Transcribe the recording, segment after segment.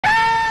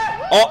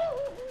Oh.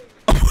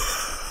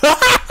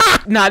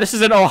 Nah, this is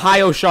an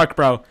Ohio shark,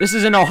 bro. This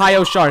is an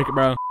Ohio shark,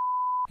 bro.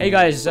 Hey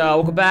guys,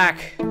 welcome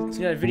back to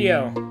another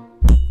video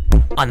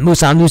on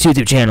Musan's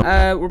YouTube channel.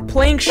 We're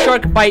playing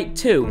Sharbite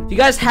 2. If you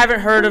guys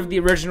haven't heard of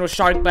the original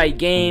Sharbite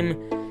game,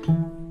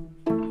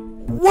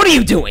 what are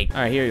you doing?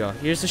 All right, here you go.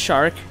 Here's the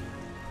shark.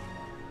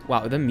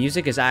 Wow, the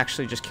music is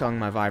actually just killing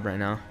my vibe right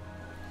now.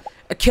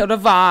 I killed the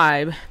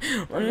vibe.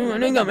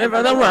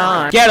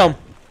 Get him.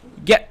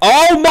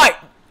 Oh my.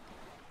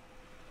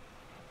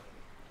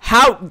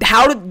 How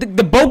did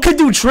the boat can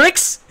do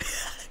tricks?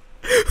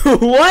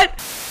 What?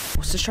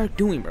 What's the shark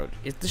doing, bro?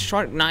 Is the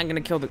shark not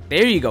gonna kill the?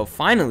 There you go.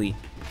 Finally.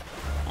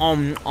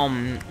 Oh,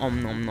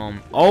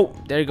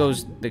 there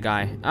goes the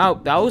guy. Oh,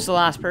 that was the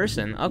last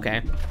person.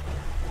 Okay.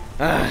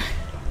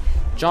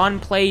 John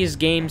plays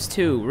games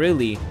too.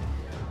 Really?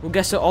 Who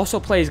guess who also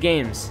plays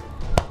games?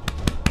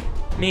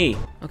 Me.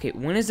 Okay,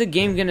 when is the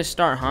game gonna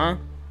start, huh?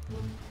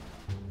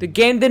 The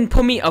game didn't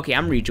put me. Okay,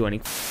 I'm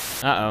rejoining.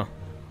 Uh-oh.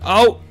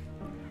 Oh.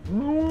 Wait,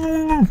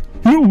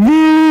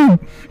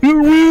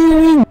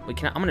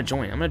 I'm gonna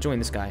join. I'm gonna join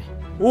this guy.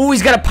 Oh,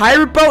 he's got a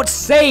pirate boat.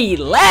 Say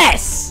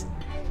less.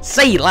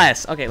 Say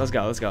less. Okay, let's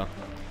go. Let's go. All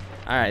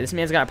right, this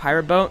man's got a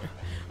pirate boat.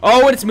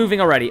 Oh, and it's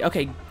moving already.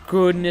 Okay,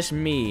 goodness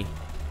me.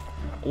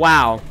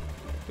 Wow.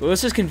 Well,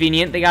 this is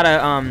convenient. They got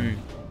a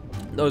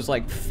those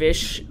like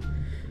fish.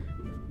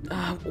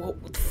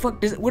 What the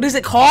fuck is it? What is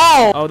it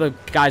called? Oh, the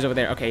guy's over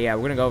there. Okay, yeah,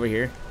 we're gonna go over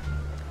here.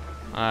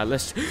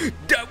 Let's.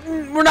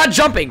 We're not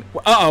jumping.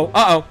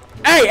 Uh-oh.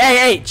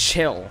 Hey,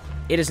 chill.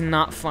 It is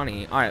not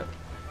funny. All right.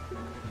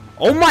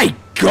 Oh my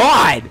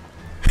God.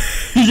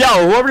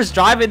 Yo, whoever's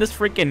driving this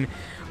freaking.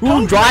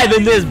 Who's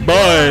driving this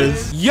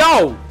bus?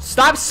 Yo,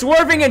 stop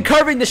swerving and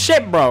curving the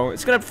ship, bro.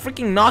 It's gonna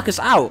freaking knock us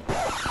out.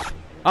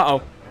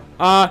 Uh-oh.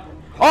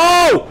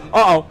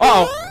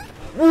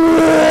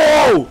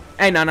 Whoa!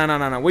 Hey,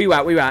 no. Where you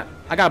at?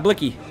 I got a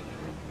blicky.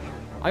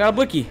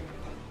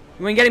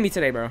 You ain't getting me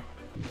today, bro.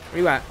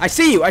 Where you at? I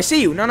see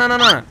you. No.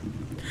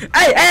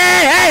 Hey!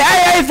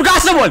 I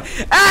forgot someone!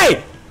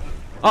 Hey!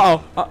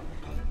 Uh-oh.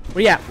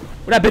 Where you at?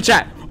 Where that bitch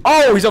at?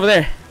 Oh, he's over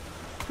there.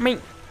 I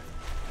mean...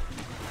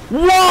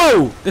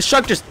 Whoa! The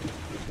shark just...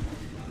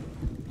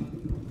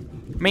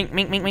 Mink.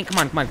 Come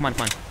on.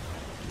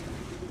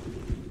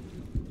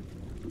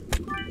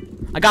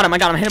 I got him.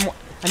 I hit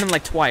him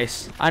like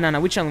twice. No.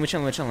 We chilling.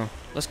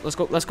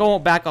 Let's go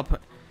back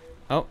up.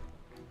 Oh.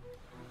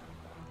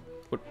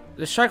 What?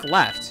 The shark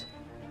left.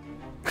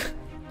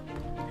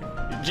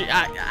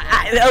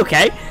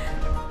 Okay.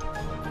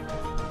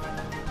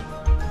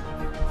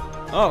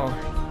 Oh.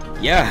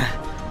 Yeah.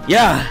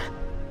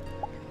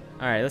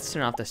 Alright, let's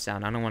turn off the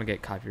sound. I don't want to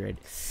get copyrighted.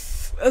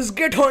 Let's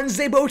get on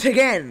the boat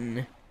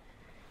again.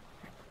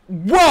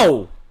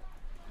 Whoa!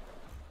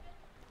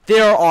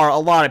 There are a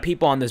lot of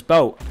people on this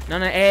boat. No,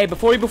 hey,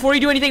 before you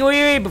do anything,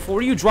 wait,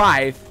 before you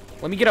drive,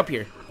 let me get up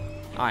here.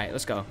 Alright,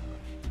 let's go.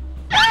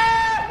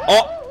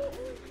 Oh!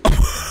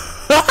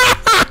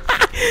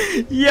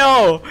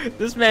 Yo,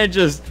 this man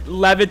just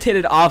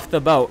levitated off the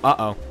boat.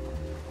 Uh-oh.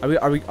 Are we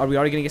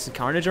already gonna get some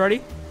carnage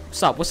already?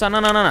 What's up?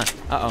 No.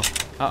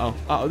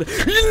 Uh-oh.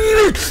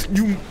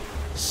 You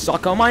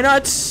suck on my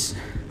nuts.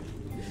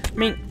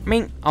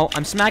 Ming. Oh,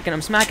 I'm smacking.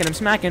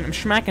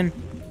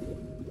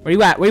 Where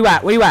you at? Where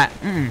you at?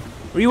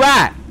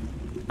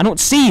 I don't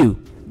see you.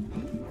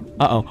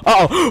 Uh-oh.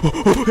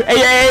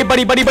 Hey,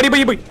 buddy.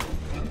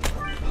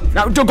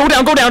 Now, go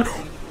down.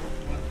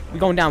 We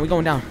going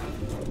down.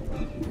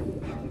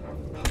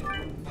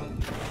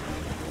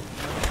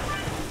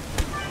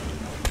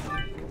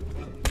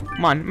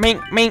 Come on,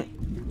 Ming.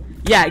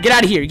 Yeah, get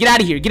out of here.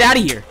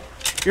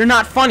 You're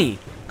not funny.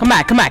 Come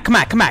back.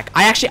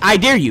 I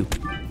dare you.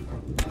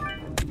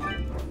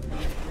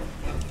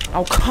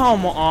 Oh,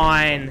 come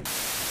on.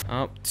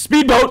 Oh,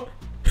 speedboat.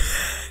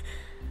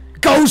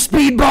 Go,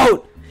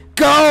 speedboat.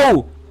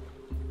 Go.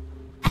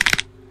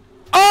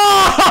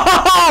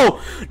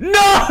 Oh,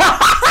 no.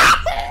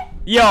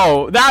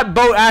 Yo, that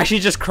boat actually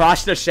just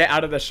crushed the shit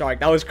out of the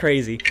shark. That was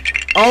crazy.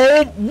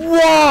 Oh,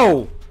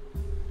 whoa.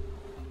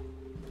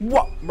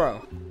 What,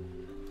 bro?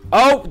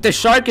 Oh, the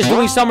shark is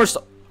doing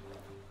somersault.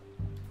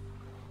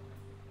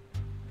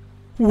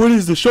 What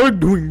is the shark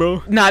doing,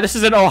 bro? Nah, this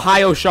is an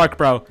Ohio shark,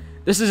 bro.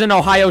 This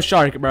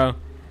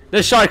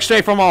shark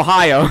straight from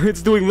Ohio.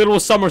 It's doing little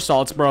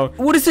somersaults, bro.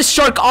 What is this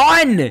shark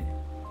on?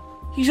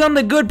 He's on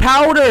the good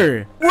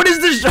powder. What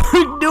is the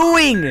shark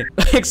doing?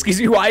 Excuse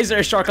me, why is there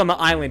a shark on the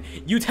island?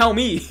 You tell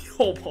me.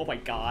 Oh my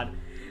God.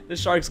 The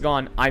shark's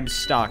gone. I'm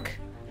stuck.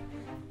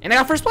 And I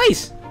got first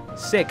place.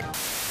 Sick.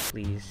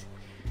 Please.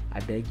 I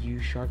beg you,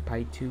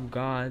 Sharbite 2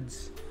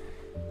 gods,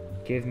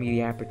 give me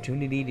the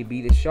opportunity to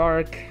be the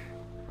shark.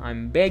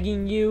 I'm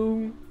begging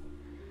you.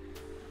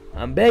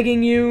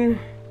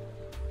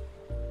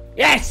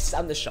 Yes,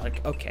 I'm the shark.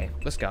 Okay,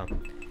 let's go.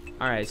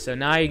 Alright, so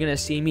now you're gonna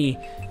see me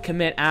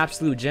commit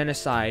absolute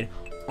genocide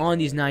on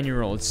these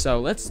 9-year-olds. So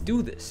let's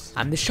do this.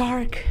 I'm the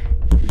shark,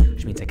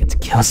 which means I get to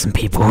kill some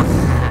people.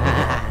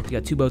 We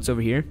got 2 boats over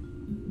here.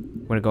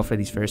 We're gonna go for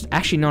these first.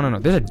 Actually, no.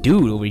 There's a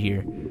dude over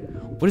here.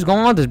 What is going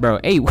on with this, bro?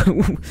 Hey,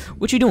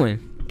 what you doing?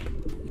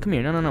 Come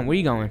here. No, no, no. Where are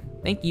you going?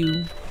 Thank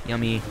you.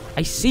 Yummy.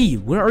 I see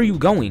you. Where are you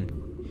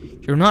going?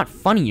 You're not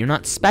funny. You're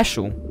not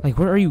special. Like,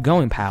 where are you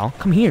going, pal?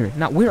 Come here.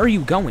 Now, where are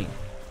you going?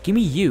 Give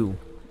me you.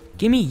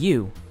 Give me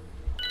you.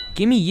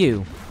 Give me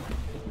you.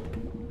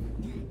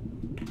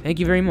 Thank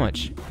you very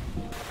much.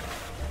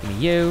 Give me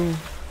you.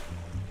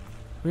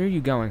 Where are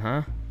you going,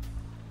 huh?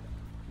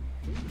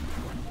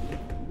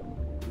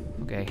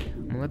 Okay.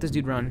 I'm gonna let this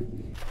dude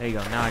run. There you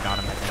go. Now I got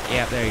him, I think.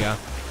 Yeah, there you go.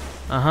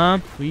 Uh-huh.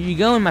 Where you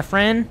going, my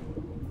friend?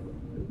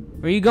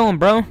 Where you going,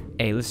 bro?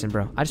 Hey, listen,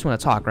 bro. I just want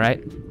to talk,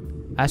 right?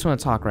 I just want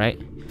to talk,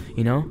 right?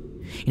 You know?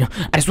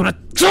 I just want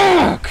to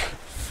talk!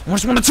 I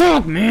just want to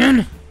talk,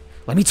 man!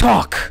 Let me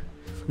talk.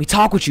 Let me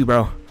talk with you,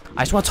 bro.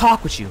 I just want to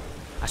talk with you.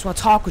 I just want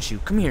to talk with you.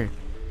 Come here.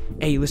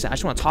 Hey, listen, I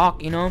just want to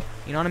talk, you know?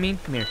 You know what I mean?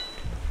 Come here.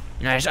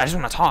 You know, I just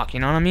want to talk, you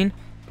know what I mean?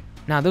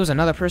 Now, there was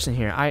another person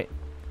here. Where'd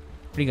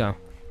he go?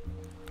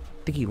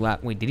 I think he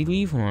left. Wait, did he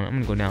leave? Hold on, I'm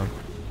gonna go down.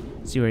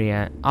 See where he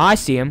at. Oh, I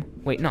see him.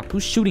 Wait, no,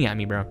 who's shooting at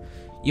me, bro?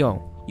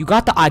 Yo, you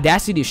got the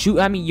audacity to shoot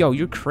at me? Yo,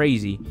 you're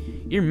crazy.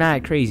 You're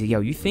mad crazy. Yo,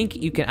 you think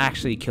you can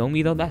actually kill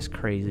me, though? That's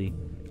crazy.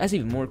 That's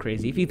even more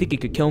crazy. If you think you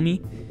could kill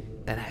me,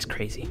 then that's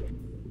crazy.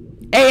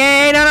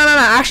 Hey, no,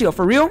 actually, yo,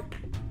 for real?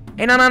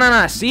 Hey,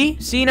 no, see?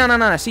 See,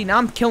 no, see, now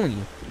I'm killing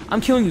you.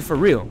 I'm killing you for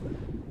real.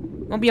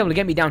 You won't be able to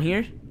get me down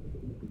here.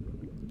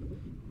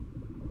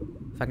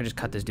 If I can just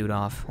cut this dude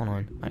off. Hold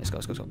on. Alright,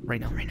 let's go.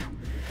 Right now.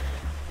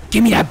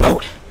 Give me that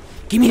boat.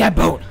 Give me that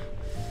boat.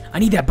 I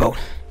need that boat.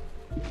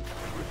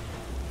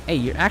 Hey,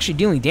 you're actually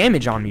dealing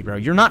damage on me, bro.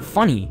 You're not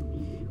funny.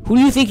 Who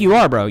do you think you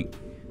are, bro?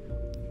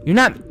 You're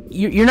not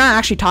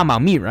actually talking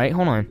about me, right?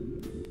 Hold on.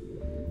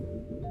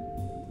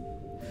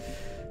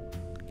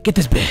 Get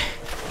this bit.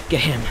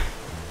 Get him.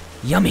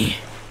 Yummy.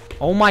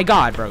 Oh my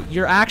god, bro.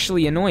 You're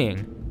actually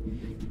annoying.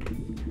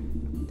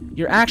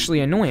 You're actually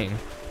annoying.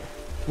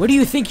 Where do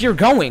you think you're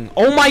going?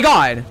 Oh my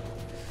god.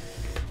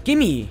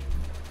 Gimme.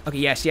 Okay,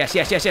 yes.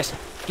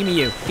 Gimme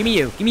you. Give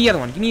me the other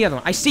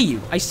one. I see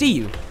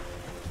you.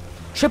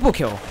 Triple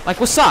kill. Like,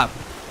 what's up?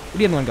 Where'd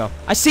the other one go?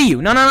 I see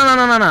you. No.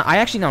 I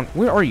actually don't.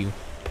 Where are you?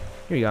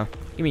 Here you go.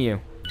 Give me you.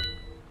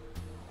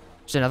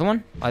 Is there another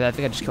one? Oh, I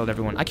think I just killed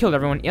everyone. I killed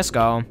everyone. Yes,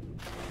 go.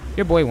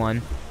 Your boy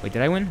won. Wait,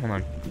 did I win? Hold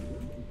on.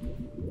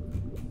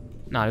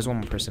 Nah, there's one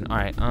more person.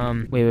 Alright,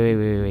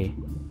 wait.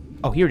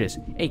 Oh, here it is.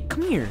 Hey,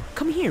 come here.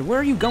 Where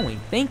are you going?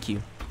 Thank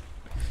you.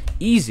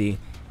 Easy,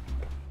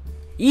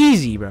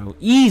 bro.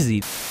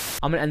 Easy.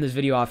 I'm gonna end this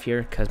video off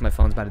here because my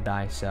phone's about to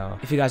die. So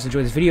if you guys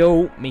enjoyed this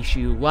video, make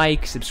sure you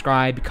like,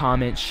 subscribe,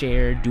 comment,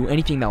 share, do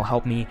anything that will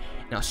help me.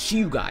 And I'll see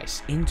you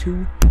guys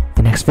into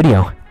the next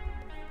video.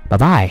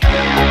 Bye-bye.